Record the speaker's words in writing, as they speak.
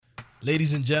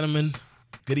Ladies and gentlemen,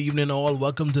 good evening all.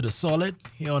 Welcome to The Solid,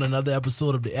 here on another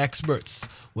episode of the Xperts,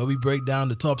 where we break down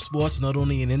the top sports not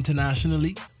only in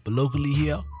internationally, but locally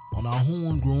here on our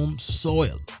homegrown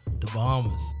soil, the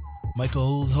Bahamas. My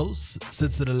co-host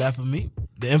sits to the left of me,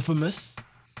 the infamous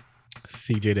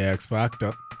CJ the X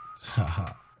Factor.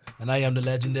 and I am the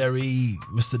legendary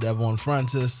Mr. Devon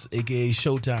Francis, aka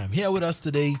Showtime. Here with us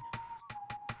today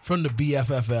from the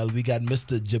BFFL, we got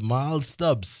Mr. Jamaal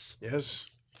Stubbs. Yes.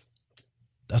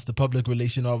 That's the public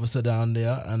relation officer down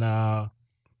there. And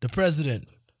the president,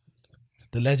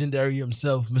 the legendary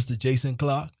himself, Mr. Jason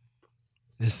Clarke,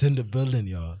 is in the building,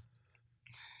 y'all.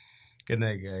 Good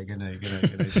night, guy. Good night.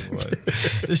 Boy.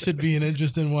 This should be an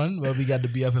interesting one where we got the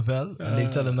BFFL and they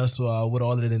telling us what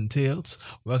all it entails.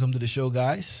 Welcome to the show,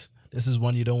 guys. This is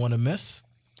one you don't want to miss.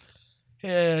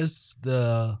 Here's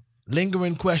the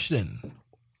lingering question.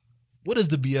 What is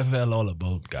the BFFL all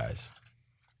about, guys?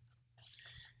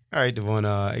 All right, Devon.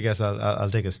 I guess I'll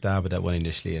take a stab at that one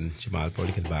initially, and Jamal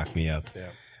probably can back me up.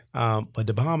 Yeah. But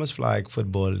the Bahamas Flag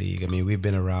Football League, I mean, we've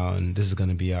been around. This is going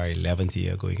to be our 11th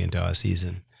year going into our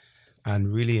season.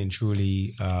 And really and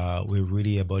truly, we're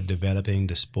really about developing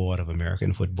the sport of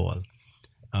American football.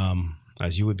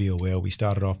 As you would be aware, we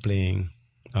started off playing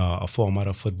a format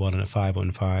of football in a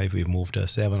 5-on-5. We moved to a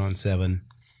 7-on-7.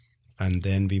 And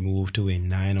then we moved to a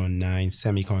 9-on-9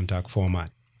 semi-contact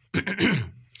format.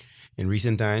 In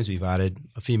recent times, we've added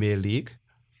a female league,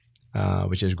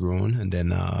 which has grown. And then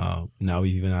now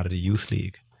we've even added a youth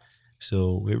league.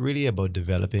 So we're really about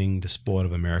developing the sport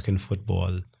of American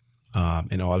football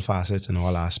in all facets and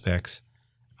all aspects,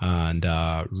 and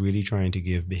really trying to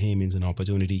give Bahamians an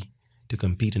opportunity to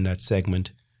compete in that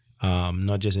segment,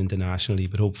 not just internationally,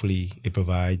 but hopefully it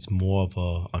provides more of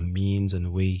a means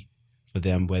and way for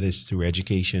them, whether it's through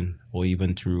education or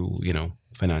even through,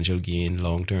 financial gain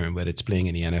long term, whether it's playing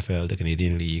in the NFL, the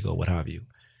Canadian League, or what have you.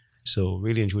 So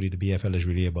really and truly, the BFL is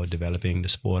really about developing the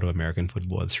sport of American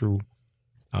football through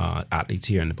athletes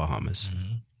here in the Bahamas.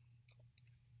 Mm-hmm.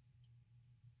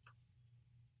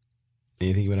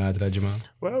 Anything you want to add to that, Jamal?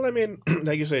 Well, I mean,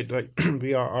 like you said,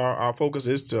 we are our focus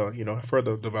is to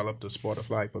further develop the sport of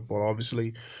flag football.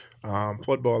 Obviously,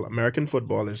 football, American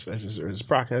football is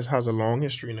practice has a long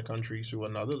history in the country through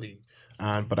another league,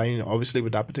 but obviously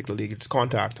with that particular league, it's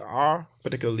contact. Our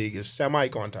particular league is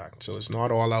semi-contact, so it's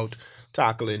not all out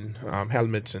tackling,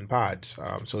 helmets and pads.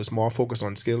 So it's more focused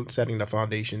on skill, setting the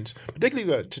foundations,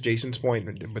 particularly to Jason's point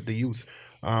with the youth.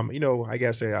 I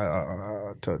guess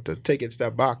to take it a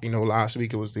step back, last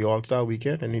week it was the All-Star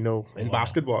weekend and, in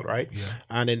basketball, right? Yeah.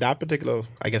 And in that particular,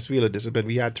 I guess, field of discipline,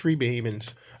 we had 3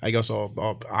 Bahamians, I guess, or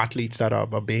athletes that are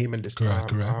of Bahamian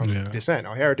descent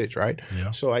or heritage, right? Yeah.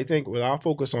 So I think with our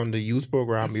focus on the youth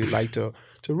program, we would like to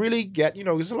really get,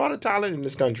 there's a lot of talent in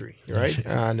this country, right?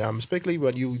 And particularly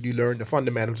when you learn the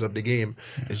fundamentals of the game,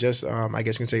 it's just, I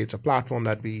guess you can say it's a platform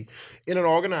that we, in an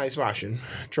organized fashion,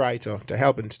 try to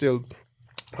help instill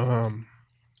and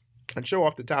show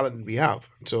off the talent we have.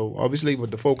 So obviously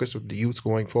with the focus of the youth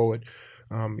going forward,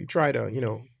 we try to,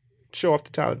 show off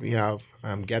the talent we have,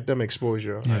 get them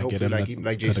exposure, and hopefully,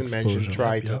 like Jason mentioned,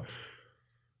 try to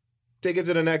take it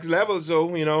to the next level.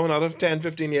 So, another 10,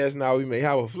 15 years now, we may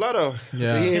have a flood of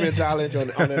Bahamian talent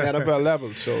on an NFL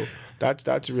level. So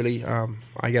that's really,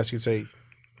 I guess you'd say,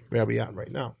 where we at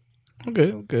right now.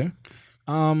 Okay.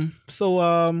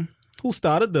 So who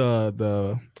started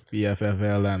the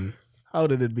BFFL and how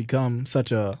did it become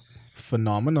such a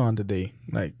phenomenon today?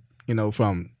 Like,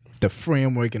 from the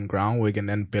framework and groundwork and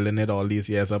then building it all these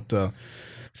years up to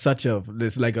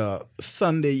this like a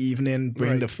Sunday evening,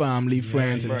 bring the family,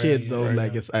 friends, and kids out.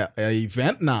 It's an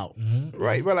event now. Mm-hmm.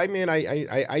 Right. Well, I mean,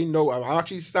 I know I'm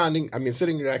actually sitting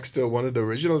next to one of the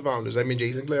original founders. I mean,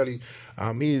 Jason clearly,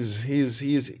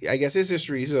 he's I guess his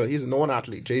history, he's a known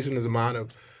athlete. Jason is a man of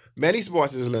many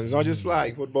sports disciplines, not just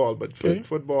flag football, but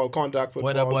football, contact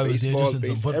football, that boy was baseball,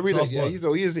 dangerous in everything.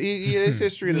 softball. Yeah, his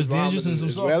history in his Bahamas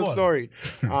is well storied.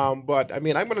 But I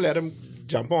mean, I'm going to let him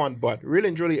jump on. But really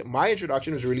and truly, my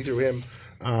introduction was really through him.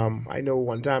 I know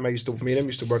one time me and him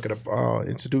used to work at a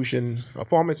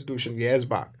former institution years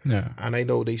back. Yeah. And I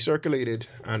know they circulated,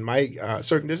 and my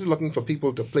this is looking for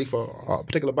people to play for a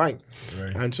particular bank.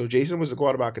 Right. And so Jason was the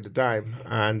quarterback at the time,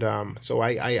 and so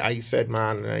I said,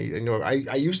 man,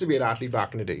 I used to be an athlete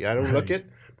back in the day. I don't look it.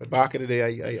 But back in the day,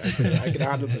 I can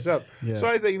handle myself. Yeah. So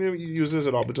I say, you use this as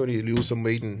an opportunity to lose some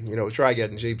weight and, try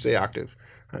get in shape, stay active.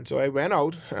 And so I went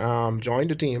out, joined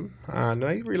the team, and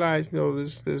I realized,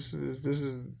 this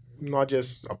is not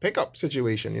just a pickup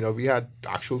situation. We had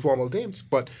actual formal teams.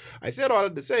 But I said all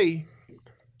that to say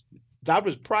that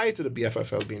was prior to the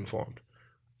BFFL being formed.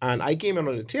 And I came in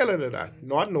on the tail end of that,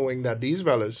 not knowing that these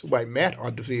fellas who I met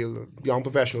on the field, young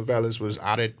professional fellas, was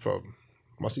at it for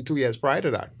must be 2 years prior to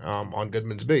that on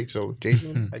Goodman's Bay. So,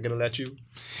 Jason, I'm going to let you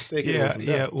take it away from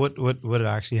there. What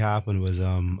actually happened was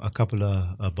a couple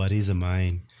of buddies of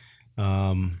mine,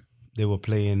 they were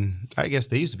playing, I guess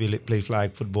they used to play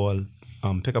flag football,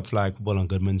 pick up flag football on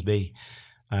Goodman's Bay.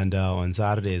 And on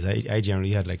Saturdays, I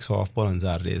generally had like softball on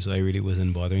Saturdays, so I really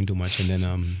wasn't bothering too much. And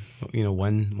then,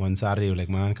 one Saturday, we were like,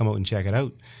 man, come out and check it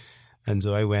out. And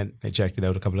so I went, I checked it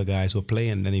out. A couple of guys were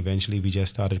playing. And then eventually we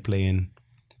just started playing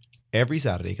every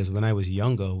Saturday. Because when I was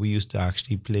younger, we used to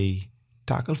actually play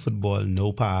tackle football,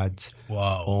 no pads,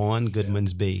 on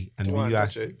Goodman's Bay. And we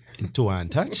actually, two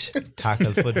hand touch,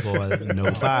 tackle football,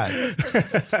 no pads.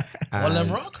 All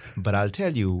them rock? But I'll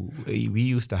tell you, we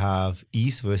used to have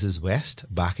East versus West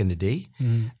back in the day.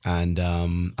 And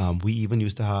we even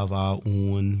used to have our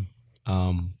own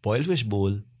boiled fish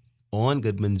bowl on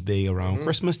Goodman's Bay around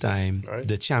Christmas time. Right.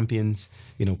 The champions,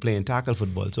 playing tackle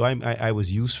football. So I was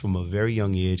used from a very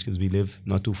young age because we live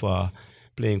not too far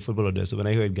playing football out there. So when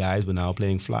I heard guys were now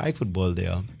playing flag football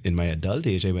there in my adult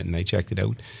age, I went and I checked it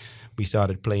out. We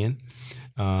started playing.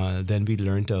 Then we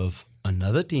learned of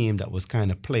another team that was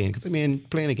kind of playing. Because,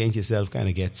 playing against yourself kind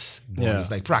of gets boring. It's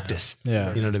like practice.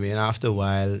 Yeah. You know what I mean? After a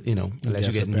while, unless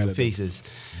you get new faces.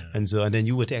 Yeah. And then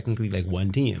you were technically like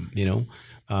one team,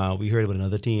 We heard about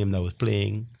another team that was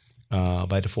playing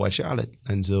by the Fort Charlotte.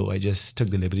 And so I just took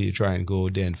the liberty to try and go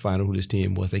there and find out who this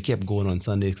team was. They kept going on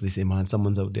Sundays because they say, man,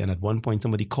 someone's out there. And at one point,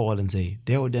 somebody called and say,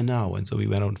 they're out there now. And so we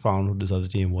went out and found who this other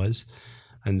team was.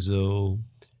 And so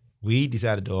we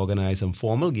decided to organize some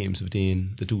formal games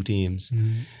between the two teams.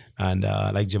 And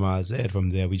like Jamaal said, from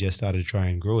there, we just started to try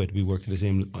and grow it. We worked at the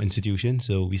same institution.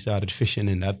 So we started fishing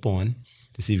in that pond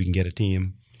to see if we can get a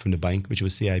team from the bank, which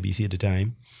was CIBC at the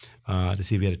time, to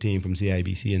see if we had a team from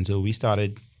CIBC. And so we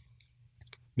started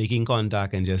making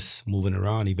contact and just moving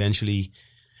around. Eventually,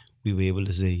 we were able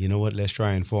to say, you know what, let's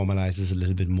try and formalize this a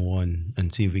little bit more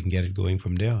and see if we can get it going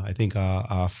from there. I think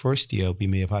our first year, we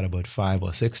may have had about 5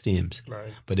 or 6 teams,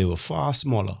 right. But they were far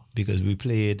smaller because we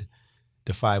played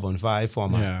the 5-on-5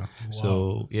 format. Yeah.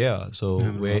 Wow. So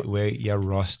where your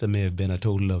roster may have been a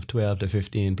total of 12 to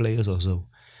 15 players or so.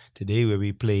 Today, where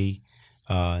we play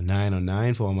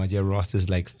 9-on-9 format, your roster is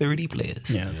like 30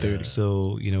 players. Yeah, 30.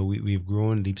 So, we've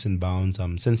grown leaps and bounds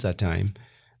since that time.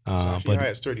 But high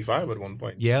as 35 at one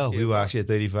point. Yeah, we were actually at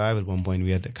 35 at one point. We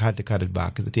had to cut it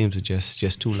back because the teams were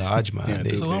just too large, man.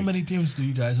 So how many teams do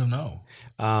you guys have now?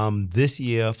 This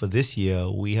year,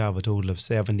 we have a total of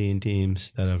 17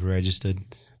 teams that have registered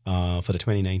for the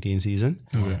 2019 season.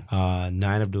 Okay.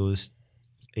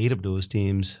 8 of those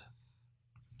teams.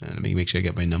 Let me make sure I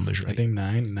get my numbers right. I think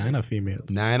 9 are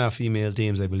females. 9 are female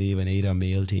teams, I believe, and 8 are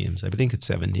male teams. I think it's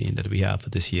 17 that we have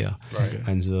for this year. Right. Okay.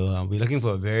 And so we're looking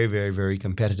for a very, very, very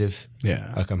competitive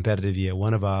year.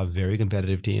 One of our very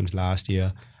competitive teams last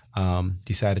year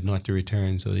decided not to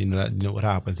return. So you know what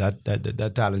happens.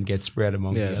 That talent gets spread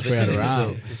among the other spread teams.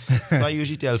 around. So I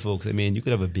usually tell folks, you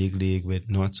could have a big league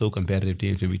with not so competitive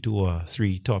teams, maybe 2 or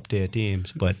 3 top tier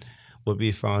teams. But what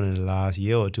we found in the last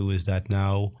year or two is that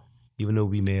now, even though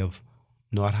we may have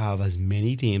not have as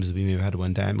many teams as we may have had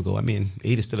one time ago, 8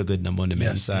 is still a good number on the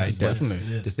men's side. Yes,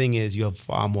 definitely. The thing is, you have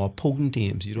far more potent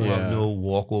teams. You don't have no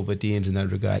walkover teams in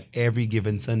that regard. Every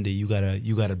given Sunday, you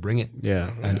gotta bring it,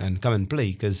 and come and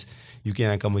play, because you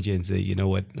can't come with you and say, you know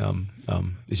what,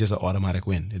 it's just an automatic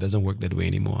win. It doesn't work that way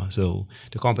anymore. So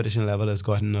the competition level has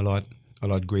gotten a lot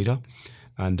greater.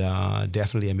 And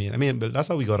definitely, but that's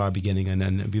how we got our beginning, and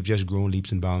then we've just grown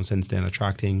leaps and bounds since then,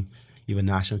 attracting even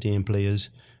national team players,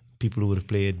 people who would have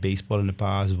played baseball in the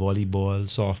past, volleyball,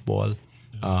 softball,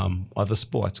 other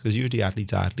sports, because usually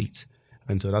athletes are athletes.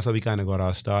 And so that's how we kind of got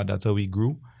our start. That's how we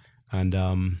grew. And,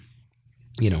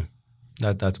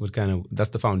 that's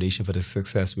the foundation for the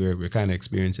success we're kind of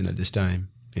experiencing at this time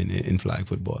in flag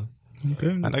football. Okay.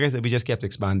 And like I said, we just kept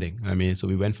expanding. So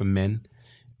we went from men,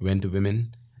 we went to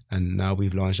women, and now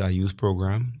we've launched our youth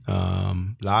program.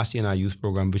 Last year in our youth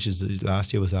program,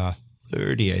 last year was our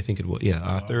third year, I think it was. Yeah,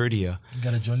 our third year. You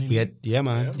got a journey? Yeah,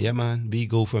 man. We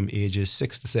go from ages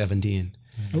 6 to 17.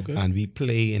 Okay. And we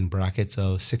play in brackets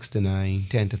of 6 to 9,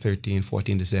 10 to 13,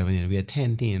 14 to 17. We had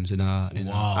 10 teams in our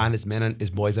and it's men and it's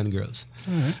boys and girls.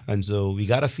 Mm-hmm. And so we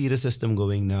got a feeder system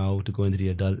going now to go into the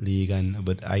adult league,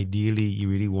 but ideally you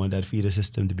really want that feeder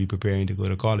system to be preparing to go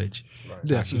to college.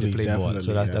 Right. Actually to play ball.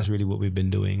 So that's really what we've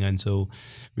been doing. And so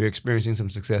we're experiencing some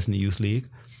success in the youth league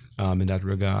in that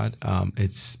regard.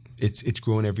 It's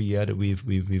grown every year that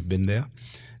we've been there,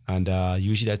 and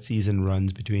usually that season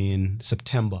runs between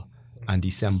September and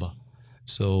December.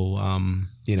 So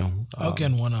how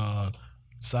can one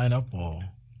sign up or?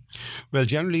 Well,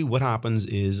 generally, what happens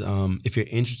is if you're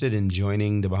interested in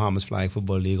joining the Bahamas Flag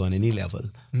Football League on any level,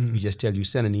 we just tell you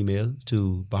send an email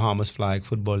to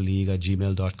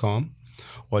bahamasflagfootballleague@gmail.com,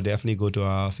 or definitely go to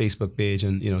our Facebook page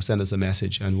and send us a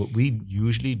message. And what we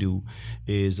usually do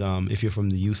is, if you're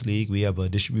from the youth league, we have a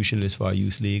distribution list for our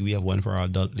youth league. We have one for our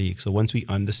adult league. So once we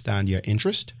understand your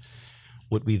interest,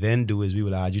 what we then do is we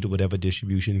will add you to whatever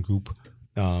distribution group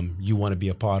you want to be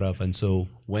a part of. And so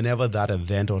whenever that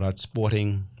event or that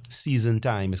sporting season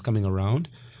time is coming around,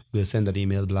 we'll send that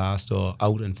email blast or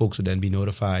out, and folks will then be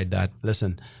notified that,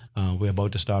 listen, we're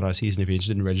about to start our season. If you're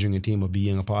interested in registering a team or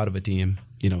being a part of a team,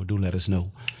 do let us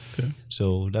know. Okay.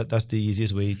 So that's the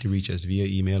easiest way to reach us, via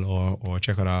email or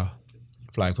check out our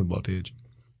flag football page.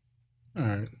 All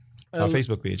right. Our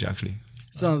Facebook page, actually.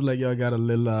 Sounds like y'all got a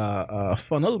little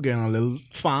funnel going, a little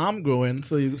farm growing.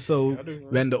 So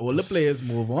when the older players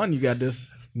move on, you got this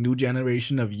new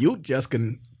generation of youth just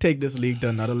can take this league to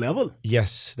another level.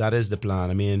 Yes, that is the plan.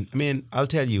 I mean, I'll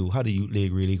tell you how the youth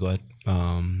league really got.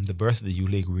 The birth of the youth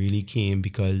league really came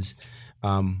because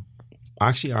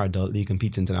actually our adult league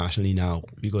competes internationally now.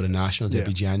 We go to nationals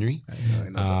every January, I know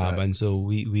about that. and so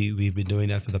we've been doing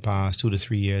that for the past 2 to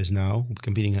 3 years now. We've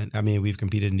competed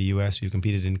in the U.S., we've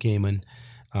competed in Cayman.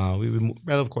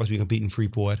 Of course, we compete in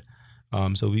Freeport.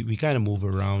 So we kind of move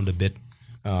around a bit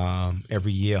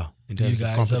every year in Do you terms of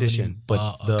guys competition.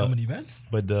 have any upcoming events?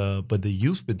 But the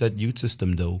youth, with that youth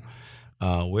system though,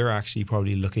 we're actually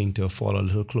probably looking to follow a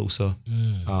little closer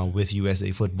with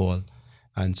USA football.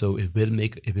 And so it will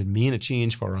mean a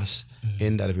change for us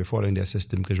in that if we're following their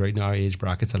system, because right now our age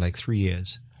brackets are like 3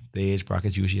 years. The age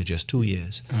brackets usually are just 2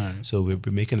 years. Right. So we're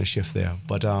making a shift there.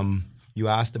 But you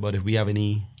asked about if we have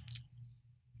any.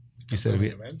 You said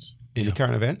events. The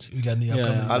current events. We got any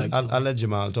upcoming? I'll let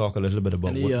Jamal talk a little bit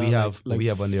about Any, what we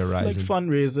have on the horizon. Like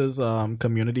fundraisers,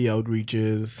 community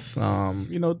outreaches,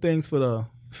 things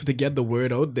to get the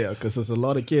word out there, because there's a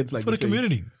lot of kids, like For the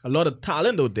community. a lot of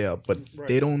talent out there, but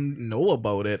they don't know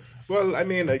about it. Well, I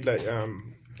mean,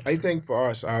 I think for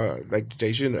us, like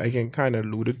Jason, I can kind of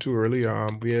alluded to earlier,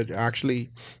 we had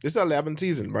actually, this is our 11th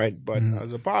season, right? But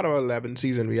as a part of our 11th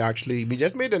season, we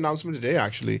just made the announcement today,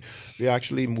 actually. We're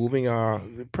actually moving,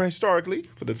 prehistorically,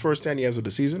 for the first 10 years of the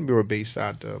season, we were based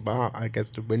at, the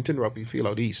Winton Rugby Field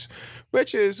out east,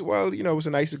 which is, it was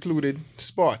a nice secluded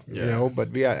spot,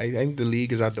 but I think the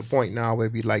league is at the point now where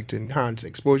we'd like to enhance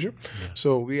exposure. Yeah.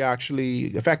 So we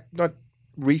actually, in fact, not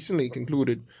recently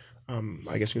concluded,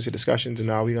 I guess you can say discussions, and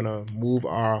now we're going to move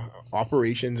our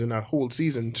operations in our whole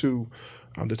season to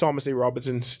the Thomas A.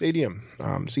 Robertson Stadium.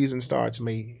 Season starts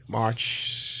preseason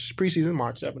March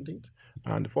 17th,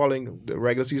 and the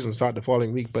regular season starts the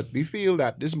following week. But we feel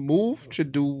that this move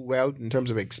should do well in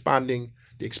terms of expanding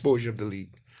the exposure of the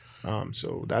league.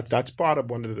 So that's part of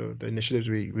one of the initiatives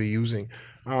we're using.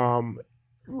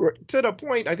 To the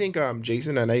point, I think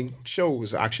Jason and Show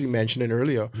was actually mentioning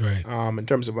earlier, right? In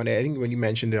terms of when you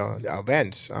mentioned the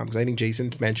events, because I think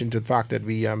Jason mentioned the fact that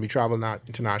we travel not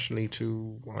internationally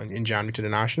in January to the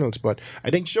nationals, but I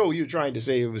think Show, you were trying to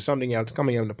say it was something else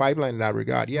coming in the pipeline in that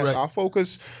regard. Yes, right. Our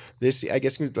focus I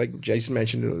guess like Jason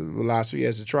mentioned the last few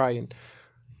years to try and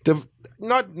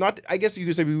I guess you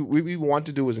could say we want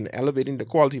to do is in elevating the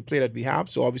quality of play that we have.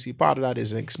 So obviously part of that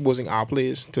is exposing our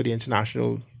players to the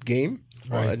international game.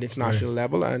 Right, at the international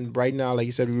level. And right now, like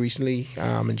you said, we recently,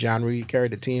 in January,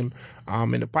 carried a team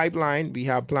in the pipeline. We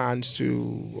have plans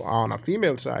to, on our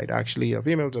female side, actually, our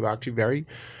females have actually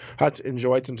had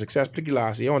enjoyed some success, particularly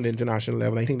last year on the international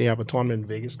level. I think they have a tournament in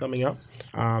Vegas coming up.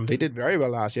 They did very well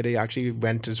last year. They actually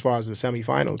went as far as the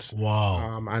semifinals.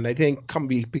 Wow. And I think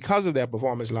because of their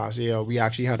performance last year, we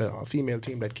actually had a female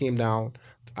team that came down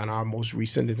on our most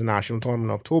recent international tournament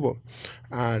in October.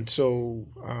 And so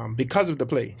because of the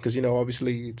play, because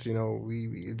obviously it's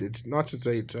it's not to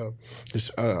say it's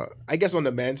I guess on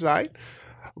the men's side,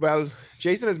 well,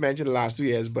 Jason has mentioned the last 2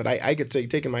 years, but I could say,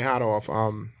 taking my hat off,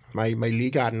 my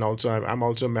league hat, and also I'm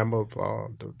also a member of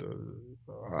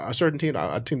a certain team,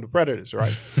 a team, the Predators,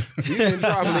 right? We've been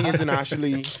traveling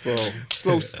internationally for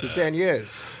close to 10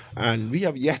 years. And we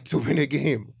have yet to win a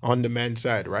game on the men's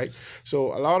side, right?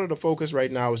 So a lot of the focus right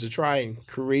now is to try and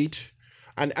create,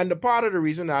 and the part of the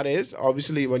reason that is,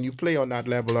 obviously, when you play on that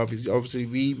level, obviously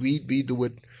we do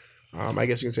it. I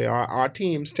guess you can say our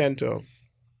teams tend to.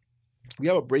 We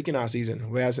have a break in our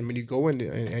season, whereas when you go in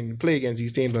and you play against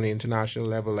these teams on the international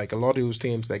level, like a lot of those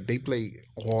teams, like they play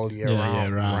all year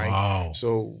round, right? Wow.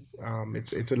 So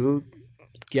it's a little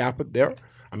gap there,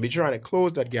 and we're trying to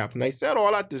close that gap. And I said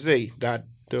all that to say that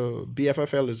the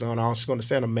BFFL is also going to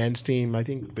send a men's team. I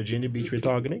think Virginia Beach we're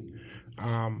targeting.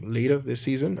 later this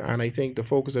season. And I think the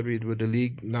focus of it with the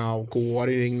league now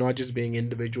coordinating, not just being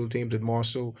individual teams, but more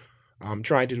so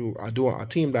trying to do a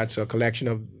team that's a collection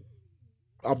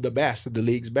of the best, of the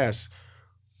league's best.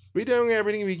 We're doing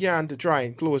everything we can to try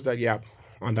and close that gap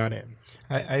on that end.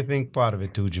 I think part of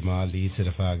it too, Jamal, leads to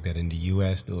the fact that in the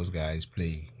U.S., those guys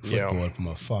play football from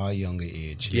a far younger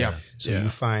age. Yeah. So you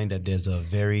find that there's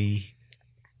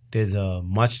a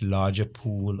much larger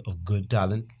pool of good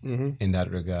talent in that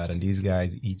regard. And these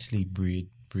guys eat, sleep, breathe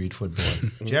football.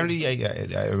 Generally,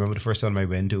 I remember the first time I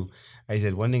went to,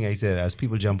 one thing I said, as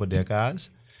people jump out their cars,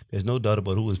 there's no doubt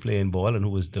about who was playing ball and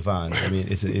who was the fans. I mean,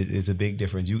 it's a big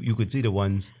difference. You could see the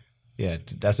ones. Yeah,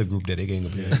 that's a group that they're going to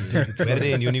play. Whether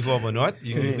they're in uniform or not,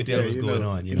 you could tell what's going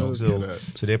on. You know, so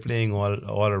they're playing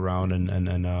all around,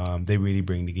 and they really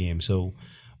bring the game. So,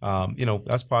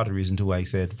 that's part of the reason too. I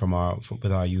said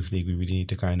with our youth league, we really need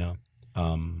to kind of,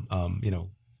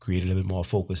 create a little bit more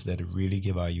focus there to really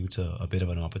give our youth a bit of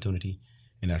an opportunity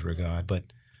in that regard. But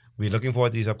we're looking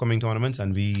forward to these upcoming tournaments,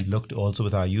 and we looked also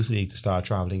with our youth league to start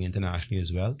traveling internationally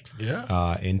as well.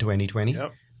 Yeah. In 2020.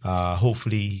 Yep.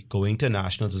 Hopefully going to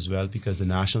nationals as well, because the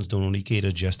nationals don't only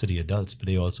cater just to the adults, but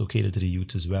they also cater to the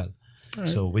youth as well. Right.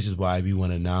 So, which is why we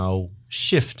want to now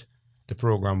shift the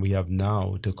program we have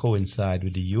now to coincide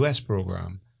with the US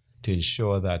program to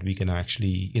ensure that we can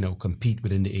actually, compete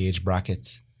within the age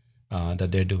brackets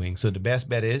that they're doing. So the best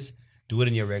bet is do it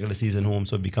in your regular season home,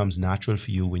 so it becomes natural for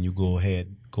you when you go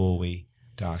away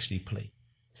to actually play.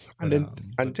 And then,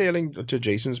 and tailing to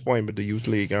Jason's point with the youth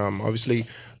league, obviously,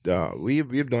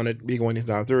 we've done it. We're going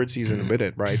into our third season with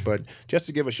it, right? But just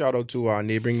to give a shout out to our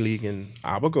neighboring league in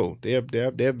Abaco,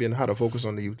 they've been how to focus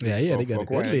on the youth league. They got a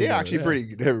good league. They're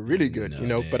actually they're really good,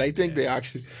 But I think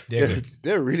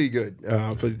they're really good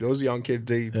for those young kids.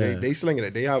 They slinging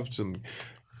it. They have some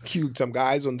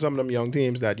guys on some of them young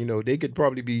teams that they could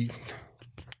probably be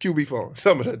QB for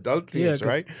some of the adult teams,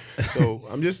 right? So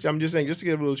I'm just saying, just to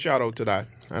give a little shout out to that.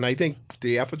 And I think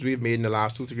the efforts we've made in the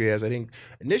last 2-3 years, I think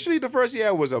initially the first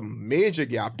year was a major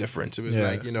gap difference. It was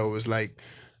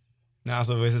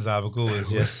Nassau versus Abaco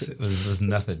was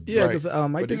nothing. Yeah, because I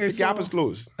think the gap is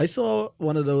closed. I saw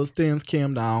one of those teams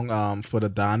came down for the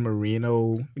Dan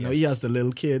Marino. He has the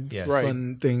little kids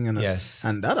fun thing, and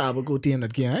that Abaco team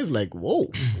that came, I was like, whoa.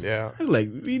 Yeah, I was like,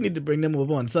 we need to bring them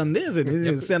over on Sundays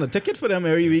and send a ticket for them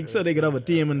every week so they could have a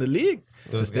team in the league.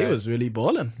 They was really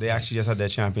balling. They actually just had their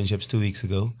championships 2 weeks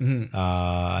ago, and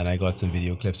I got some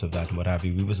video clips of that and what have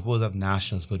you. We were supposed to have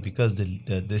nationals, but because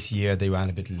this year they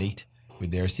ran a bit late with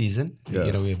their season,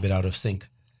 we're a bit out of sync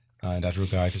in that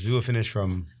regard, because we were finished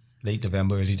from late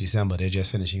November, early December. They're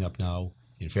just finishing up now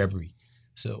in February.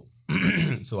 So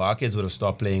our kids would have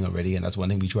stopped playing already, and that's one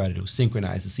thing we try to do,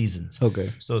 synchronize the seasons.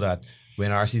 Okay. So that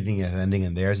when our season is ending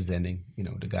and theirs is ending,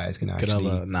 the guys can actually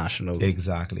have a national.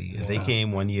 Exactly. If they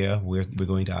came one year, we're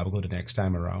going to Abaco the next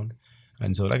time around.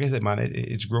 And so, like I said, man,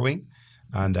 it's growing,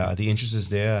 and the interest is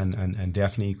there, and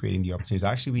definitely creating the opportunities.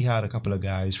 Actually, we had a couple of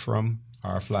guys from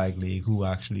our flag league who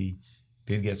actually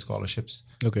did get scholarships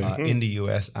in the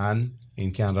US and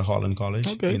in Canada, Holland College,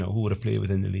 who would have played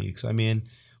within the league. So, I mean,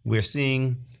 we're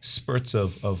seeing spurts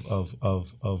of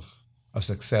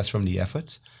success from the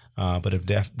efforts, but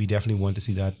we definitely want to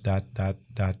see that the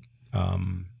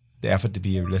effort to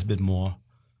be a little bit more,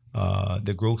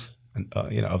 the growth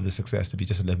of the success to be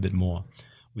just a little bit more.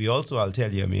 We also, I'll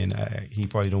tell you, I mean, he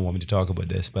probably don't want me to talk about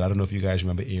this, but I don't know if you guys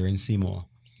remember Aaron Seymour.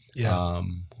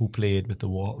 Who played with the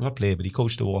but he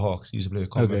coached the Warhawks. He used to play with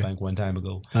Commonwealth Bank one time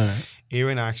ago. All right.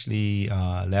 Aaron actually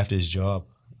left his job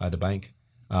at the bank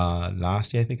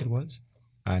last year, I think it was,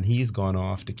 and he's gone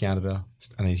off to Canada,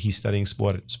 and he's studying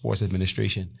sports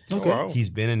administration. Okay. Wow. He's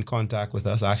been in contact with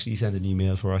us. Actually, he sent an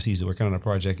email for us. He's working on a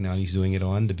project now, and he's doing it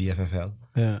on the BFFL.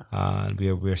 Yeah. And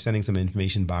we're sending some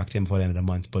information back to him for the end of the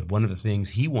month. But one of the things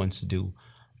he wants to do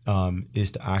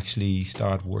is to actually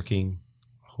start working.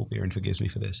 Hope Aaron forgives me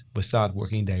for this, but start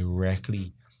working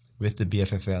directly with the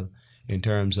BFFL in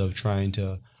terms of trying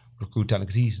to recruit talent,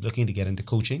 because he's looking to get into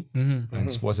coaching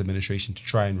and sports administration to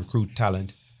try and recruit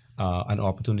talent and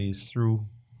opportunities through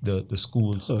the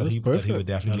schools that he would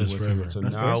definitely be working with. So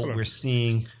now we're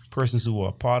seeing persons who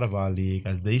are part of our league,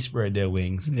 as they spread their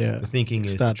wings, the thinking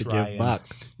is start to give back.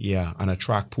 And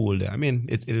attract pool there. I mean,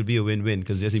 it'll be a win-win,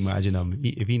 because just imagine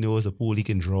if he knows a pool he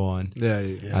can draw on.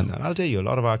 And I'll tell you, a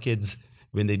lot of our kids,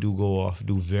 when they do go off,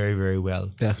 do very, very well.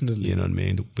 Definitely. You know what I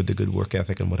mean? With the good work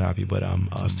ethic and what have you. But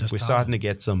we're starting to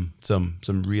get some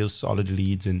real solid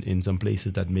leads in some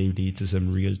places that may lead to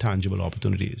some real tangible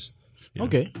opportunities.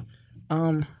 Okay.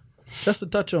 Just to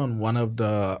touch on one of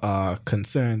the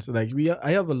concerns, like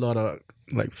I have a lot of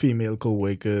like female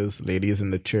co-workers, ladies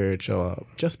in the church, or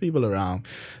just people around,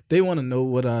 they want to know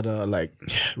what are the like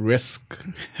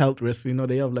health risks. You know,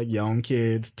 they have like young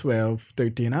kids, 12,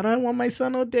 13. I don't want my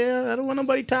son out there. I don't want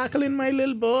nobody tackling my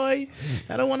little boy.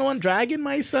 I don't want no one dragging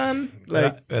my son.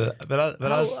 Like,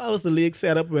 how's the league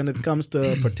set up when it comes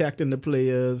to protecting the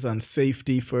players and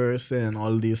safety first and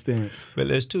all these things? Well,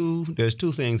 there's two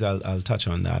things I'll touch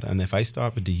on that. And if I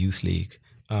start with the youth league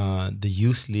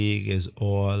is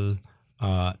all.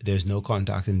 There's no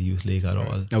contact in the youth league at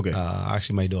all. Okay.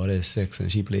 Actually, my daughter is 6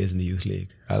 and she plays in the youth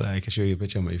league. I can show you a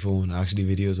picture on my phone. Actually,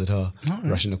 videos of her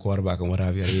rushing the quarterback and what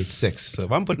have you at age 6. So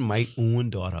if I'm putting my own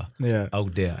daughter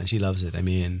out there and she loves it, I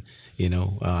mean,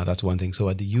 that's one thing. So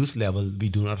at the youth level, we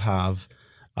do not have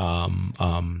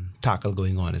tackle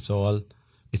going on.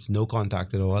 It's no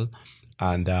contact at all,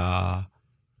 and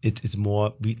it's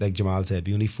more like Jamaal said.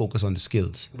 We only focus on the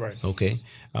skills. Right. Okay.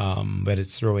 Whether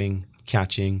it's throwing,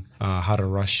 catching, how to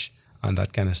rush, and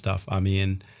that kind of stuff. I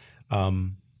mean,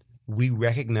 we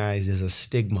recognize there's a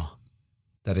stigma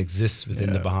that exists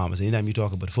within the Bahamas. Anytime you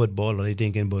talk about football, all they're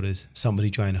thinking about is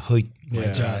somebody trying to hurt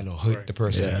my child or hurt the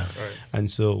person. Yeah. Right. And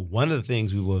so one of the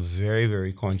things we were very,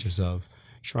 very conscious of,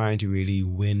 trying to really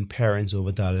win parents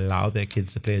over to allow their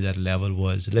kids to play at that level,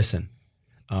 was, listen,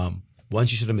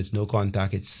 once you show them it's no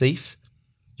contact, it's safe,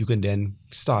 you can then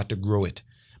start to grow it.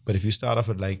 But if you start off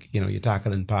with you're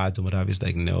tackling pads and what have you, it's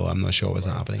like, no, I'm not sure what's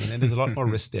happening. And then there's a lot more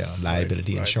risk there,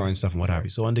 liability, insurance stuff and what have you.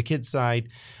 So on the kids' side,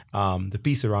 the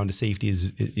piece around the safety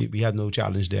is we have no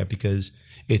challenge there because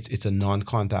it's a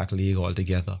non-contact league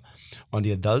altogether. On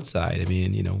the adult side, I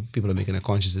mean, people are making a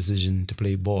conscious decision to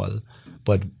play ball.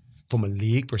 But from a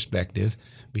league perspective,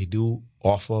 we do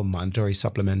offer mandatory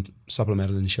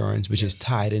supplemental insurance, which is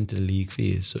tied into the league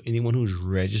fees. So anyone who's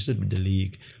registered with the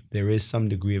league, there is some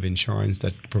degree of insurance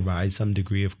that provides some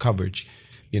degree of coverage,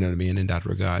 you know what I mean, in that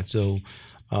regard. So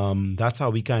that's how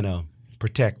we kind of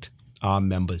protect our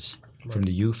members from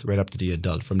the youth right up to the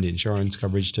adult, from the insurance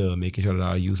coverage to making sure that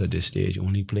our youth at this stage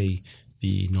only play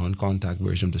the non-contact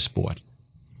version of the sport.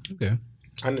 Okay.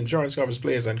 And insurance covers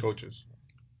players and coaches.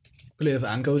 Players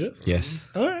and coaches? Yes.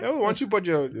 All right. Yeah, once you put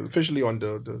your officially on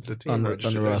the team On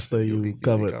the roster, you'll you be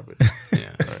covered.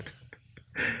 Yeah. Right.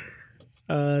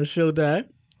 Showtime.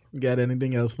 Got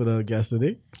anything else for the guest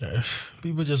today?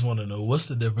 People just want to know what's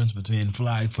the difference between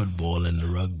flag football and the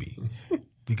rugby,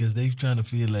 because they're trying to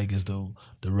feel like as though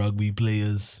the rugby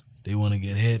players, they want to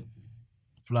get hit.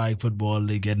 Flag football,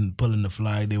 they pulling the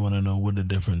flag. They want to know what the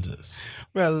difference is.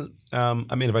 Well,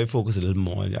 I mean, if I focus a little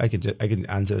more, I can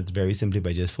answer it very simply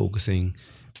by just focusing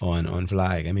on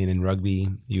flag. I mean, in rugby,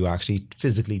 you actually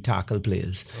physically tackle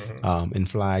players. In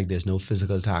flag, there's no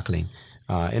physical tackling.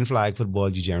 In flag football,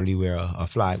 you generally wear a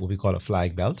flag, what we call a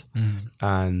flag belt.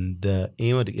 And the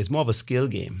aim of it's more of a skill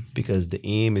game, because the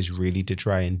aim is really to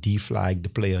try and deflag the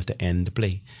player to end the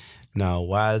play. Now,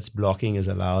 whilst blocking is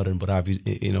allowed and what have you,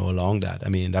 along that, I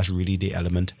mean, that's really the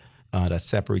element that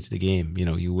separates the game.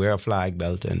 You wear a flag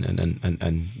belt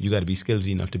and you got to be skilled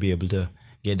enough to be able to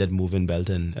get that moving belt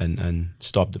and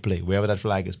stop the play. Wherever that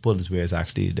flag is pulled is where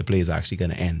the play is actually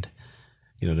going to end.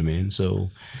 You know what I mean? So,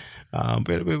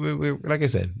 we're, like I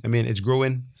said, I mean, it's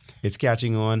growing, it's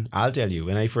catching on. I'll tell you,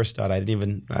 when I first started, I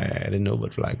didn't know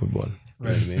about flag football.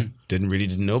 Right. You know what I mean?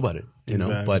 Didn't know about it.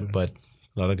 Exactly. But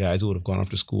a lot of guys who would have gone off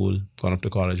to school, gone off to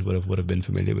college would have been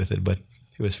familiar with it. But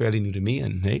it was fairly new to me.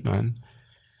 And hey, man,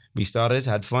 we started,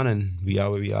 had fun, and we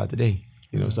are where we are today.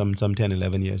 Some 10,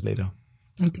 11 years later.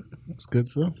 Okay, that's good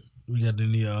stuff. We got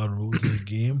any rules of the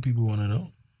game people want to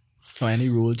know? Or any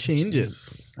rule changes?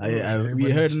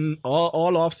 We heard in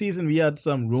all off season we had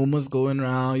some rumors going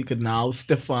around. You could now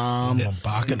stiff arm.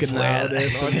 Back and now forth.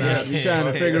 this and that. We trying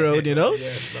to figure out,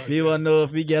 we want to know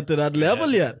if we get to that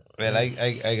level yet. Well, I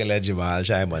can let Jamaal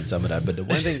chime on some of that, but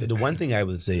the one thing I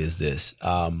will say is this: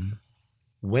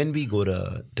 when we go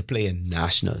to play in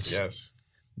nationals,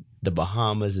 the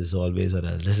Bahamas is always at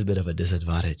a little bit of a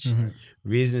disadvantage.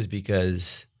 Reason is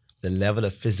because the level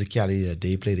of physicality that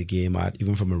they play the game at,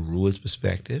 even from a rules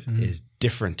perspective, is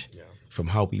different from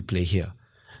how we play here.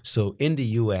 So in the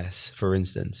US, for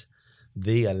instance,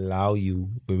 they allow you,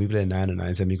 when we play 9 or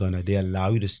 9 semi-gunner, they allow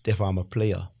you to stiff arm a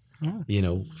player,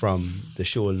 from the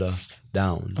shoulder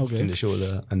down, from the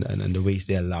shoulder and the waist.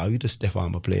 They allow you to stiff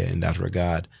arm a player in that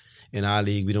regard. In our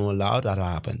league, we don't allow that to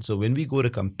happen. So when we go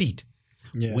to compete,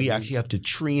 we actually have to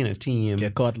train a team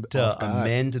to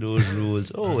amend to those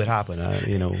rules. It happened. I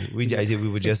think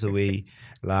we were just away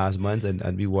last month,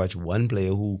 and we watched one player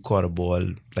who caught a ball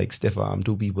like stiff arm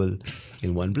 2 people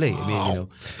in one play. I mean,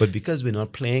 but because we're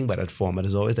not playing by that format,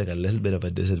 there's always like a little bit of a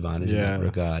disadvantage in that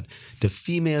regard. The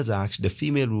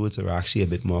female rules are actually a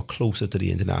bit more closer to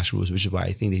the international rules, which is why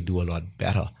I think they do a lot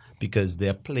better, because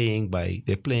they're playing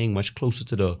much closer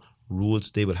to the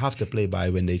rules they would have to play by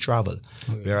when they travel.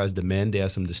 Whereas the men, there are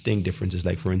some distinct differences.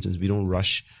 Like, for instance, we don't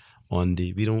rush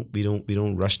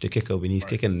the kicker when he's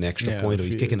kicking an extra point or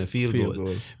he's kicking a field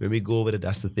goal. When we go over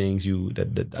that's the things they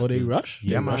rush?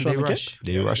 Yeah, they rush.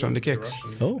 They rush on the kicks.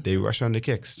 They rush on the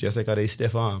kicks, just like how they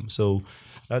stiff arm. So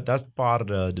that's part of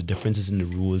the differences in the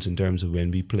rules in terms of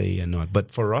when we play and not.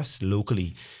 But for us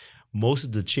locally, most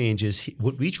of the changes,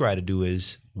 what we try to do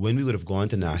is, when we would have gone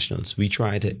to nationals, we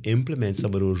try to implement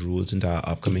some of those rules into our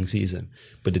upcoming season.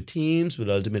 But the teams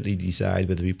will ultimately decide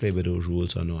whether we play by those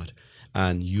rules or not.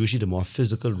 And usually the more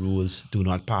physical rules do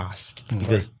not pass,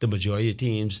 because the majority of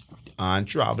teams aren't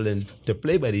traveling to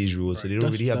play by these rules. So they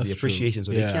don't really have the appreciation.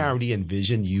 So they can't really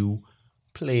envision you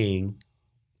playing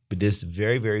with these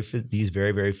very, very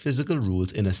physical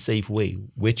rules in a safe way,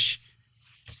 which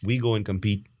we go and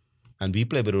compete and we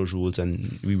play by those rules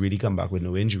and we really come back with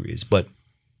no injuries. But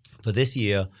for this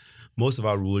year, most of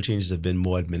our rule changes have been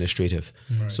more administrative.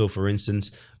 Right. So, for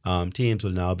instance, teams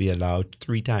will now be allowed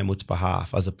 3 timeouts per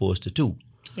half as opposed to 2.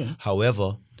 Yeah.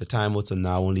 However, the timeouts will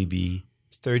now only be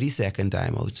 30-second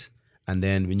timeouts. And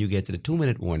then when you get to the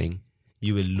 2-minute warning,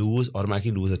 you will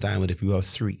automatically lose a timeout if you have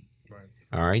 3. Right.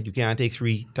 All right? You can't take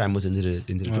 3 timeouts into the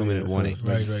 2-minute warning.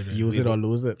 Right. Use it or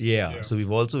lose it. Yeah. So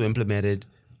we've also implemented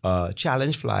a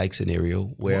challenge flag scenario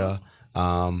where...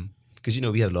 because,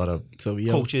 we had a lot of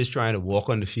coaches trying to walk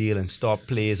on the field and stop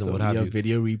plays and what have you.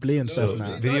 Video replay and stuff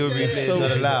now. Video replay is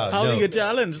not allowed. How do you get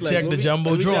challenged? Check the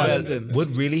Jumbotron. What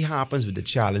really happens with the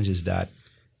challenge is that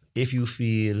if you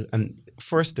feel, and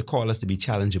first the call has to be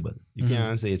challengeable. You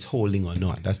can't say it's holding or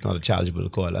not. That's not a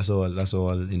challengeable call. That's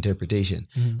all interpretation.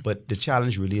 But the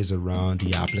challenge really is around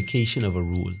the application of a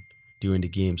rule during the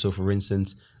game. So, for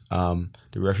instance,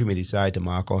 the referee may decide to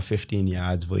mark off 15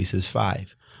 yards versus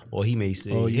 5. Or he may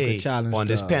say, hey, on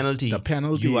this penalty,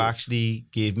 you actually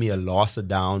gave me a loss of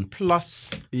down plus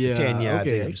 10 yards.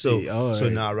 Okay, so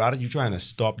now rather than you trying to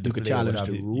stop the play, challenge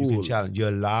the rule. You can challenge. You're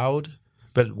allowed,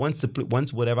 but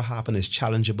once whatever happened is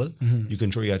challengeable, you can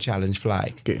throw your challenge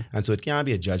flag. Okay. And so it can't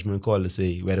be a judgment call to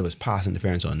say whether it was pass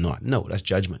interference or not. No, that's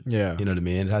judgment. Yeah. You know what I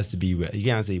mean? It has to be, you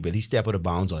can't say, well, he stepped out of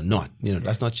bounds or not.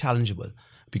 That's not challengeable,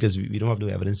 because we don't have no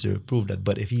evidence to prove that.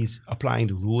 But if he's applying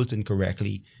the rules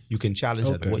incorrectly, you can challenge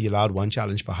that. You're allowed 1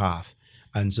 challenge per half.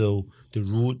 And so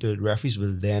the referees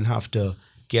will then have to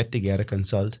get together,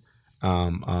 consult.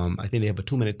 I think they have a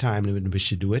 2-minute time limit in which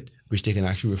to do it, which they can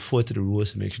actually refer to the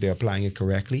rules to make sure they're applying it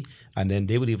correctly. And then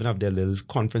they will even have their little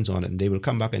conference on it, and they will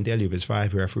come back and tell you if it's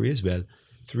 5 referees. Well,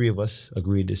 3 of us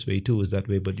agreed this way, 2 is that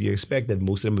way, but you expect that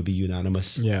most of them will be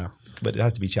unanimous. Yeah. But it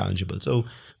has to be challengeable. So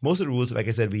most of the rules, like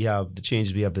I said, the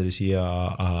changes we have this year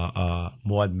are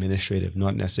more administrative,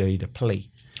 not necessarily the play.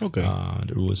 Okay.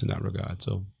 The rules in that regard.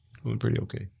 So we're pretty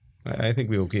okay. I think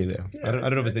we're okay there. Yeah, I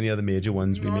don't know if there's any other major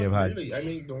ones we may have had. Really. I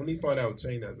mean, the only part I would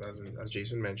say, as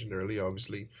Jason mentioned earlier,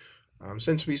 obviously,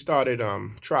 since we started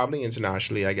traveling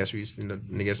internationally, I guess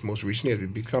most recently we're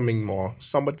becoming more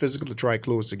somewhat physical to try to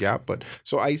close the gap. But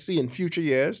so I see in future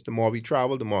years, the more we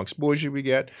travel, the more exposure we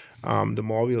get, the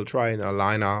more we'll try and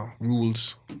align our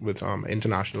rules with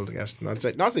international, I guess, not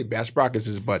say best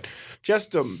practices, but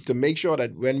just to make sure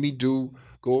that when we do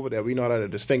go over there, we're not at a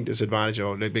distinct disadvantage,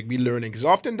 or like we learning. Because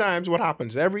oftentimes what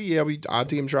happens every year, our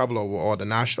team travel over, or the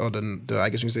national, or the I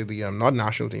guess you can say the not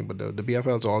national team, but the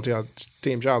BFL's all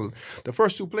team travel. The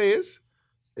first 2 players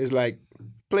is like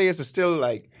players are still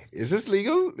like, is this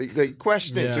legal? They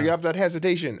question it, so you have that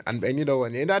hesitation, and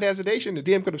in that hesitation, the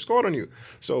team could have scored on you.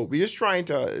 So we're just trying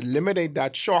to eliminate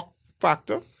that shock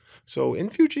factor. So in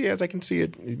future years, I can see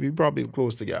it. We probably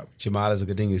close the gap. Jamaal, that's a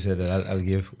good thing you said that I'll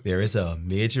give. There is a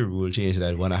major rule change that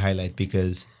I want to highlight,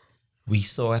 because we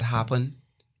saw it happen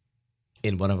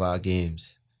in one of our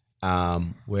games,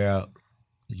 where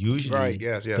usually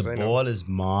the ball is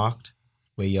marked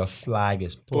where your flag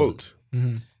is pulled.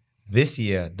 Mm-hmm. This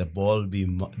year, the ball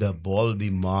will be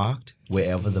marked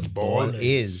wherever the ball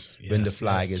is when the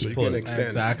flag is pulled.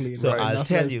 Exactly. So I'll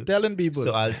tell you. Telling people.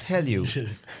 So I'll tell you.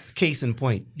 Case in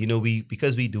point,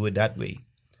 because we do it that way.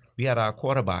 We had our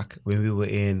quarterback when we were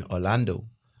in Orlando.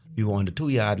 We were on the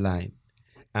 2-yard line,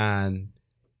 and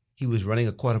he was running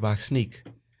a quarterback sneak.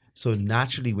 So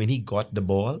naturally, when he got the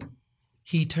ball,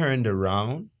 he turned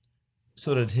around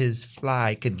so that his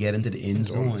flag could get into the end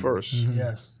zone first. Mm-hmm.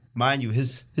 Yes. Mind you,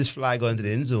 his flag got into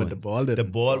the end zone. But the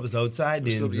ball was outside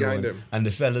the end zone, and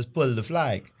the fellas pulled the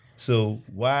flag. So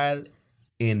while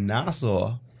in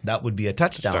Nassau, that would be a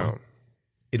touchdown.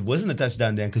 It wasn't a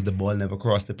touchdown then because the ball never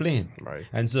crossed the plane. Right.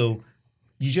 And so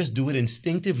you just do it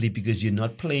instinctively because you're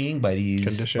not playing by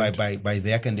these by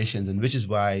their conditions, and which is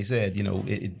why I said,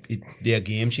 they are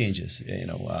game changes,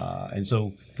 and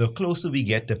so the closer we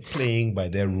get to playing by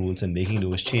their rules and making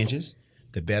those changes,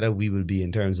 the better we will be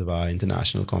in terms of our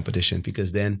international competition,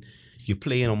 because then you're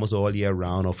playing almost all year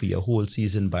round or for your whole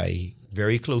season by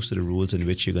very close to the rules in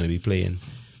which you're going to be playing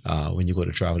when you go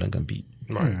to travel and compete.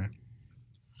 Right.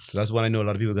 So that's what I know a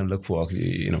lot of people are going to look for,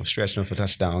 stretching for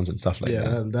touchdowns and stuff like that.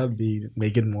 Yeah, that'd be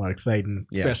make it more exciting,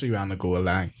 especially around the goal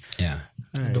line. Yeah.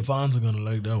 Right. The fans are going to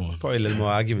like that one. Probably a little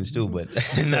more arguments too, but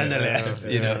nonetheless,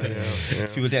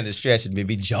 people tend to stretch and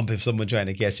maybe jump if someone trying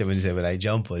to catch him and they say, well, I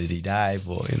jump or did he dive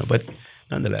or, but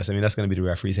nonetheless, I mean, that's going to be the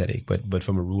referee's headache. But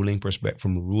from a rules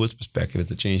perspective,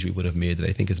 it's a change we would have made that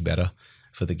I think is better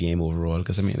for the game overall,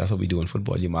 because I mean that's what we do in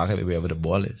football. You mark it wherever the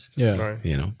ball is. Yeah. Right.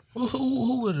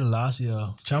 Who were the last year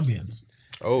champions?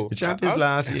 Oh, the champions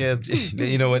last year.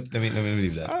 You know what? Let me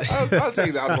leave that. I'll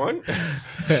take that one.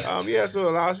 So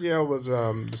last year was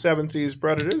the Seven Seas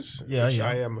Predators, which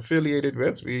I am affiliated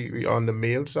with. We on the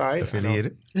male side.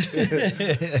 Affiliated.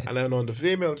 And then on the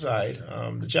female side,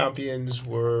 the champions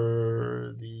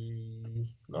were the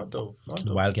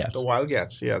Wildcats. The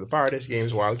Wildcats, the Paradise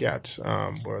Games Wildcats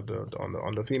were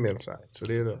on the female side. So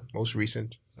they're the most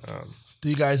recent. Do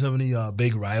you guys have any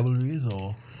big rivalries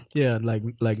or? Yeah, like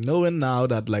knowing now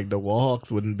that like the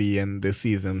Warhawks wouldn't be in this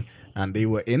season and they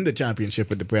were in the championship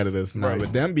with the Predators. Now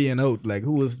with them being out, like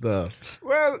who was the?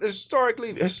 Well,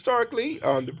 historically,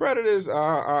 the Predators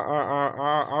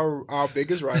are our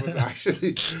biggest rivals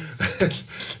actually.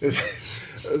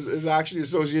 Is actually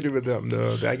associated with them.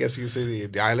 I guess you could say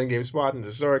the Island Game Spartans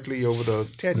historically over the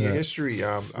 10-year history.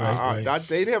 That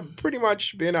they have pretty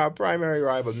much been our primary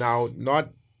rival. Now, not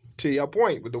to your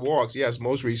point with the Warhawks. Yes,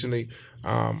 most recently,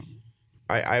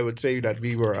 I would say that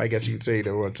we were. I guess you could say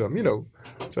there were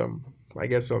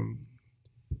some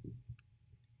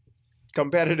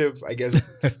competitive,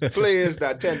 players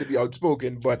that tend to be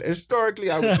outspoken. But historically,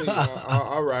 I would say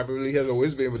our rivalry has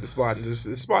always been with the Spartans.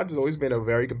 The Spartans has always been a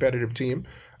very competitive team.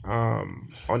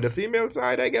 On the female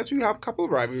side, I guess we have a couple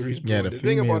of rivalries. Yeah, the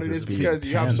thing about it is because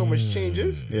you have so much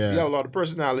changes. Yeah. You have a lot of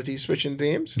personalities switching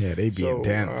teams. Yeah, they be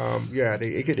intense.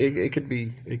 It could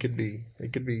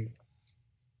be.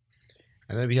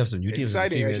 And then we have some new teams on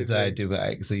the female side too,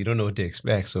 so you don't know what to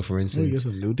expect. So for instance, you get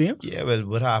some new teams? Yeah, well,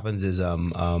 what happens is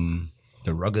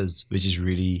the Ruggers, which is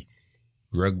really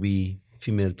rugby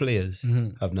female players,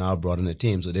 have now brought in a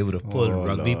team. So they would have pulled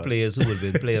rugby players who would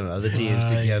have been playing on other teams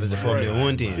together to form their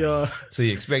own team. Yeah. So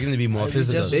you expect them to be more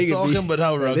physical. They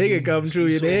can come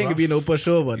through. They ain't gonna be no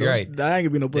pushover. Right. There ain't gonna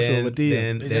be no pushover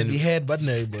team. They just be headbutting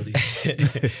everybody.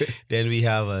 Then we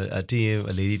have a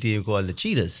lady team called the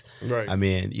Cheetahs. Right. I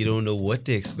mean, you don't know what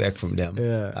to expect from them.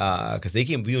 Yeah. Because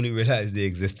we only realized they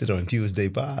existed on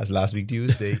last week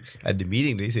Tuesday at the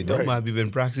meeting. They said, "Don't mind, we've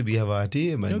been practicing. We have our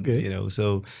team," and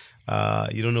so.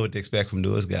 You don't know what to expect from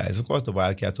those guys. Of course, the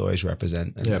Wildcats always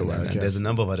represent. And there's a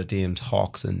number of other teams,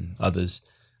 Hawks and others,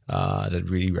 that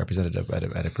really represented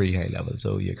at a pretty high level.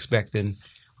 So you're expecting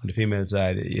on the female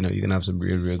side, you're going to have some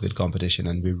real, real good competition.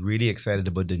 And we're really excited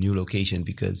about the new location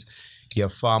because you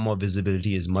have far more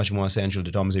visibility. It's much more central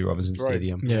to Thomas A. Robinson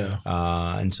Stadium. Yeah.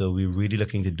 And so we're really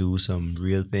looking to do some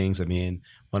real things. I mean,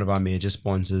 one of our major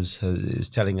sponsors is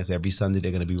telling us every Sunday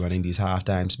they're going to be running these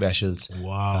halftime specials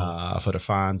for the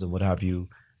fans and what have you.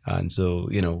 And so,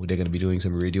 they're going to be doing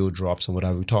some radio drops and what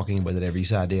have you, talking about it every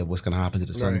Saturday of what's going to happen to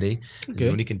the Sunday. Okay.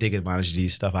 You only can take advantage of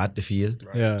these stuff at the field.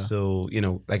 Right. Yeah. So,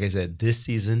 like I said, this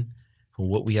season, from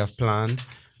what we have planned,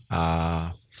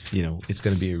 it's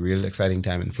going to be a real exciting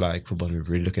time in flag football. We're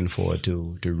really looking forward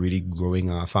to really growing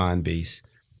our fan base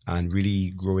and really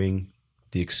growing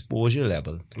the exposure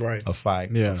level of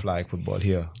flag football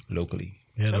here locally.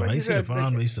 Yeah, like you said,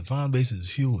 the fan base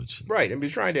is huge. Right, and we're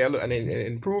trying to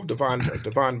improve the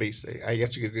fan base. I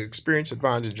guess you get experience that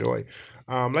fans enjoy.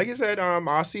 Like you said,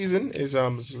 our season is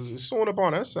soon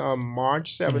upon us.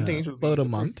 March 17th will be about a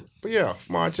month. But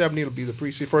March 17th will be the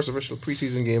first official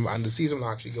preseason game, and the season will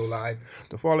actually go live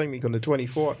the following week on the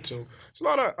 24th. So it's a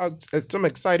lot of some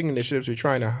exciting initiatives we're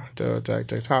trying to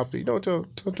top,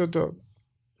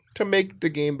 to make the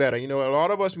game better. A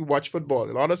lot of us, we watch football.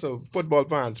 A lot of us are football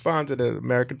fans of the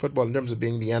American football in terms of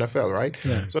being the NFL, right?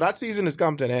 Yeah. So that season has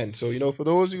come to an end. So, for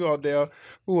those of you out there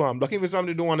who are looking for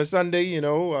something to do on a Sunday, you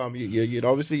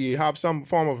obviously you have some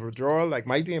form of withdrawal. Like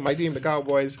my team, the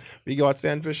Cowboys, we got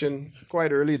sand fishing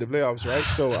quite early in the playoffs, right?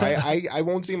 So I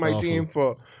won't see my team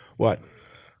for what?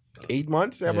 8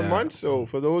 months, 7 Yeah. months. So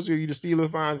for those of you the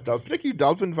Steelers fans, particularly you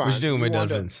Dolphin fans, What you doing with want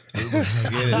to- Dolphins?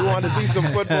 you want to see some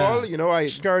football, I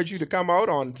encourage you to come out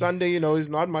on Sunday. There's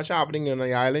not much happening on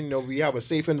the island. We have a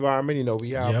safe environment.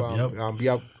 We have we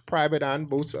have private and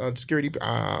both security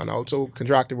and also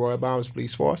contracted Royal Bahamas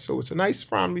Police Force. So it's a nice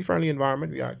family-friendly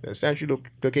environment. We are the central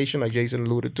location, like Jason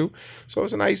alluded to. So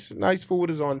it's a nice food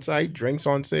is on site, drinks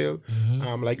on sale.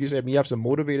 Like you said, we have some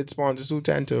motivated sponsors who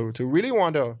tend to really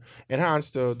want to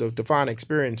enhance the fan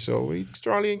experience. So we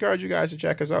strongly encourage you guys to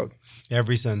check us out.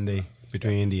 Every Sunday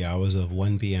between the hours of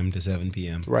 1 p.m. to 7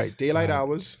 p.m. Right, daylight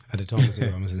hours. at the Thomas A.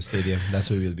 Robinson Stadium. That's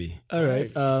where we'll be. All right.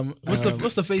 What's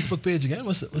the Facebook page again?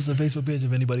 What's the Facebook page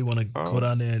if anybody want to go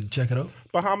down there and check it out?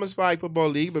 Bahamas Flag Football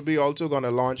League, but we also going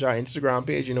to launch our Instagram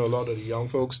page. A lot of the young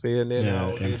folks they're in there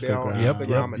now. They're on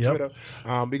Instagram and Twitter.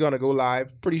 We're going to go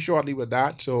live pretty shortly with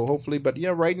that. So hopefully, but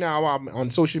right now I'm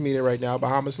on social media right now.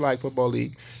 Bahamas Flag Football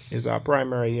League is our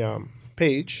primary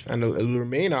page, and it'll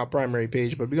remain our primary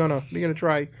page. But we're gonna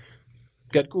try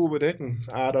get cool with it and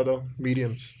add other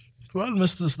mediums. Well,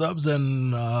 Mr. Stubbs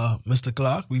and Mr.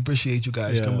 Clarke, we appreciate you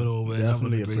guys coming over and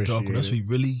having a great talk with us. We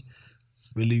really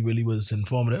was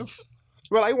informative.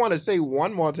 Well, I want to say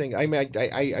one more thing. I mean,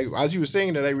 I as you were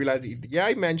saying that, I realized,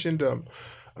 I mentioned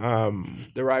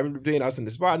the rivalry between us and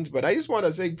the Spartans, but I just want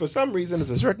to say, for some reason,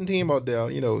 there's a certain team out there,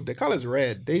 the color's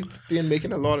red. They've been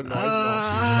making a lot of noise. So,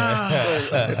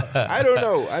 I don't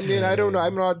know. I mean, I don't know.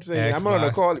 I'm not saying, I'm going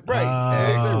to call it, right.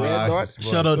 Red dot.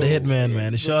 Shout out to Hitman,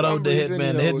 man. Shout out to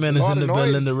Hitman. The Hitman is in the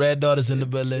building. The Red Dot is in the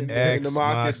building. In the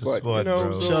market, but,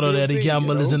 so shout out to Eddie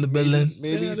Campbell is in the building.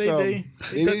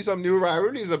 Maybe some new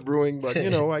rivalries are brewing, but,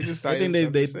 I think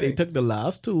they took the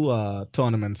last two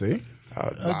tournaments, eh?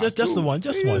 Just the one.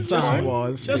 Just one. Sun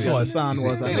was. Just one. Sun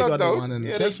was. I got the one.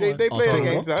 They played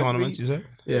against us. Tournaments, you said?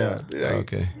 Yeah.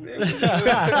 Okay.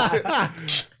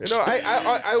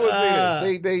 I would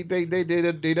say this.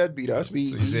 They did beat us. So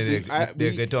you say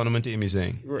they're a good tournament team, you're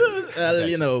saying?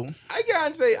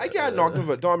 I can't knock them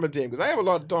for a tournament team because I have a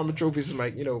lot of tournament trophies in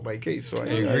my case. So I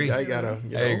agree. I gotta.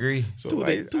 I agree. So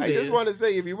I just want to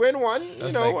say, if you win one,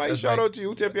 I shout out to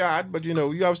you, tip your hat. But you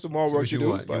have some more work to do.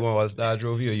 You want All-Star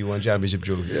trophy or you want championship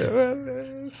trophy? Yeah, well,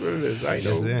 that's what it is. I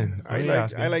know.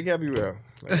 I like heavyweight.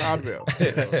 Like hardware.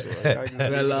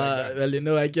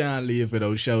 I can't leave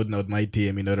without shouting out my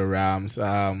team, the Rams.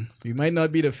 We might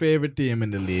not be the favorite team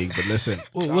in the league, but listen.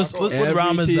 What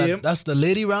Ram is that? That's the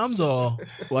Lady Rams, or?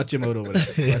 Watch him out over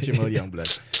there. Watch him out, young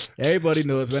blood. Everybody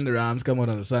knows when the Rams come out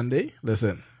on a Sunday,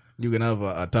 listen, you can have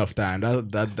a tough time.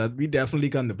 That we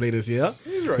definitely come to play this year.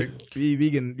 He's right.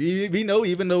 We know,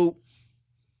 even though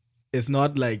it's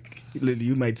not like,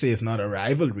 you might say it's not a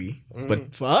rivalry,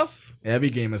 but for us, every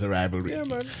game is a rivalry. Yeah,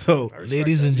 man. So,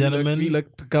 ladies and gentlemen, we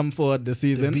look to come forward this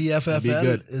season. The BFFL be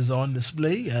good. is on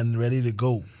display and ready to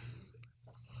go.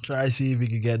 Try to see if we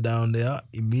can get down there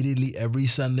immediately every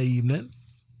Sunday evening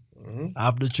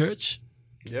after church.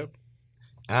 Yep.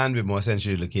 And we're more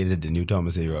centrally located at the new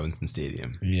Thomas A. Robinson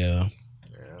Stadium. Yeah.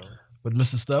 But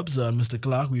Mr. Stubbs and Mr.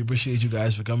 Clarke, we appreciate you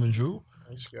guys for coming through.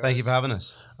 Thank you for having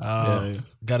us.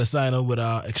 Got to sign up with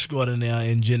our extraordinary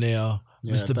engineer,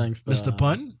 Mr.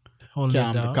 Pun.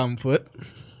 Cam the Comfort.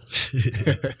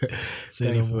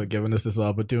 Thanks for giving us this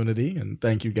opportunity, and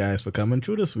thank you guys for coming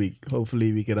through this week.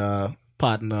 Hopefully we could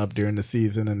partner up during the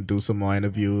season and do some more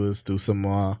interviews, do some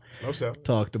more,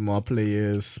 talk to more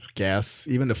players, guests,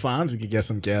 even the fans. We could get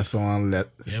some guests on.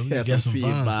 We can get some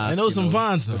feedback. I know some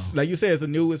fans now. Like you say, it's a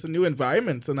new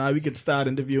environment. So now we could start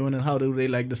interviewing and how do they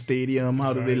like the stadium?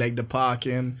 How do they like the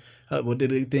parking? What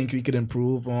did they think we could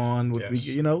improve on?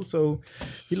 So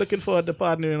we're looking forward to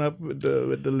partnering up with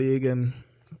the league and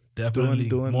definitely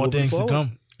doing more things forward. to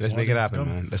come. Let's make it happen,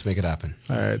 man. Let's make it happen.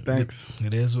 All right, thanks.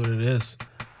 It is what it is.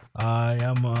 I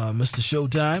am Mr.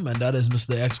 Showtime, and that is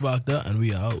Mr. X Factor, and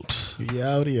we out. We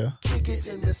out here. Kick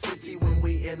in the city when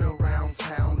we in around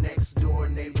town. Next door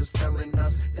neighbors telling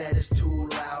us that it's too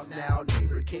loud now.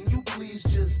 Neighbor, can you please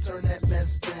just turn that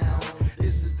mess down?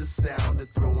 This is the sound of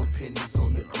throwing pennies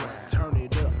on the ground.